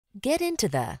Get into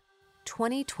the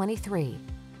 2023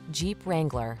 Jeep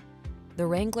Wrangler. The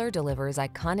Wrangler delivers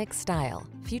iconic style,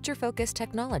 future-focused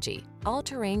technology,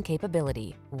 all-terrain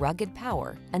capability, rugged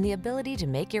power, and the ability to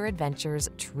make your adventures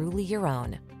truly your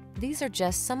own. These are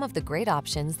just some of the great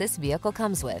options this vehicle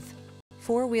comes with: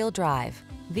 four-wheel drive,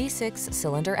 V6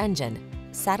 cylinder engine,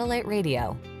 satellite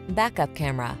radio, backup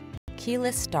camera,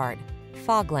 keyless start,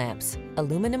 fog lamps,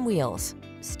 aluminum wheels,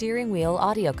 steering wheel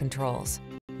audio controls,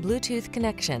 Bluetooth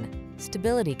connection,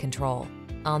 stability control.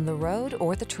 On the road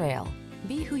or the trail,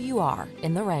 be who you are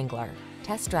in the Wrangler.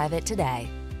 Test drive it today.